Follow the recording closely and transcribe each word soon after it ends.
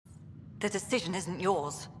The decision isn't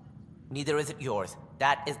yours. Neither is it yours.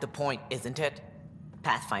 That is the point, isn't it?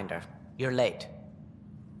 Pathfinder, you're late.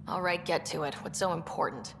 All right, get to it. What's so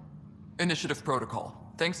important? Initiative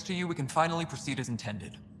protocol. Thanks to you, we can finally proceed as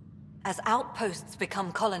intended. As outposts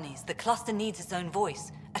become colonies, the cluster needs its own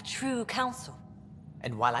voice, a true council.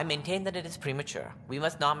 And while I maintain that it is premature, we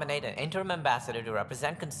must nominate an interim ambassador to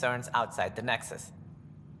represent concerns outside the Nexus.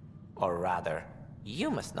 Or rather,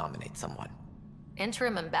 you must nominate someone.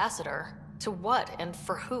 Interim ambassador? To what and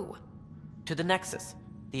for who? To the Nexus.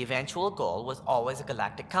 The eventual goal was always a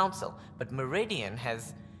galactic council, but Meridian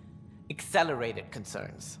has accelerated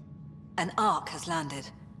concerns. An ark has landed.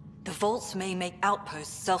 The vaults may make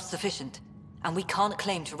outposts self-sufficient, and we can't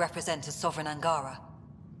claim to represent a sovereign Angara.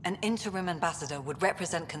 An interim ambassador would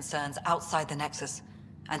represent concerns outside the Nexus,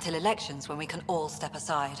 until elections when we can all step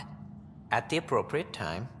aside. At the appropriate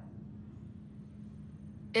time.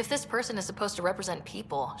 If this person is supposed to represent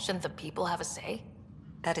people, shouldn't the people have a say?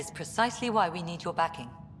 That is precisely why we need your backing.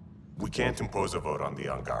 We can't impose a vote on the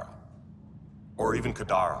Angara. Or even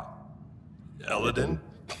Kadara. Eladin?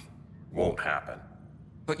 Won't happen.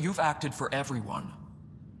 But you've acted for everyone.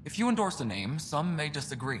 If you endorse a name, some may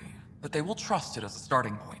disagree, but they will trust it as a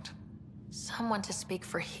starting point. Someone to speak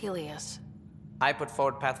for Helios. I put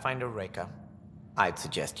forward Pathfinder Reka. I'd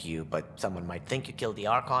suggest you, but someone might think you killed the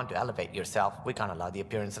Archon to elevate yourself. We can't allow the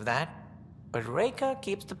appearance of that. But Reka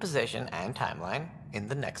keeps the position and timeline in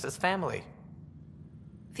the Nexus family.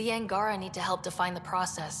 The Angara need to help define the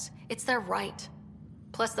process. It's their right.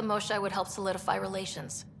 Plus the Moshae would help solidify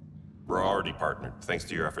relations. We're already partnered, thanks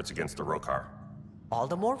to your efforts against the Rokar. All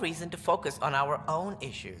the more reason to focus on our own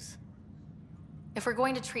issues. If we're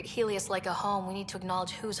going to treat Helios like a home, we need to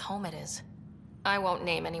acknowledge whose home it is. I won't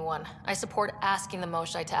name anyone. I support asking the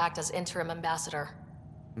Moshae to act as interim ambassador.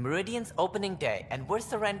 Meridian's opening day, and we're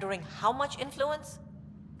surrendering how much influence?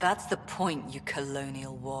 That's the point, you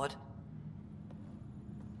colonial ward.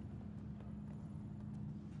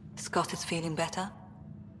 Scott is feeling better?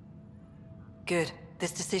 Good.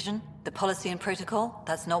 This decision, the policy and protocol,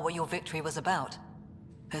 that's not what your victory was about.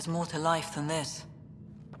 There's more to life than this.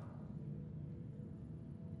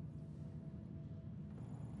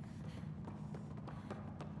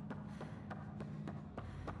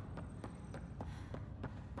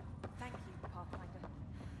 Thank you, Pathfinder.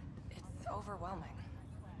 It's overwhelming.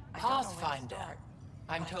 Pathfinder.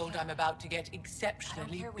 I'm told I'm about to get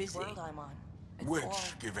exceptionally busy.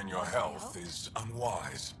 Which, given your health, is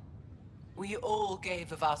unwise. We all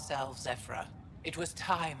gave of ourselves, Ephra. It was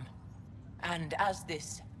time. And as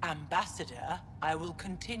this ambassador, I will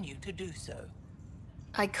continue to do so.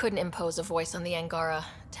 I couldn't impose a voice on the Angara,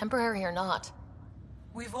 temporary or not.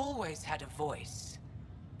 We've always had a voice.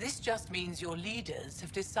 This just means your leaders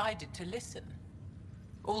have decided to listen.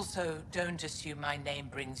 Also, don't assume my name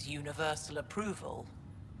brings universal approval.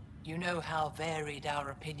 You know how varied our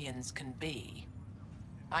opinions can be.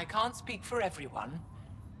 I can't speak for everyone,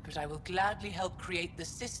 but I will gladly help create the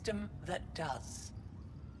system that does.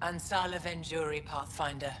 Ansala Venjuri,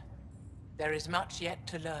 Pathfinder. There is much yet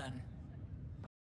to learn.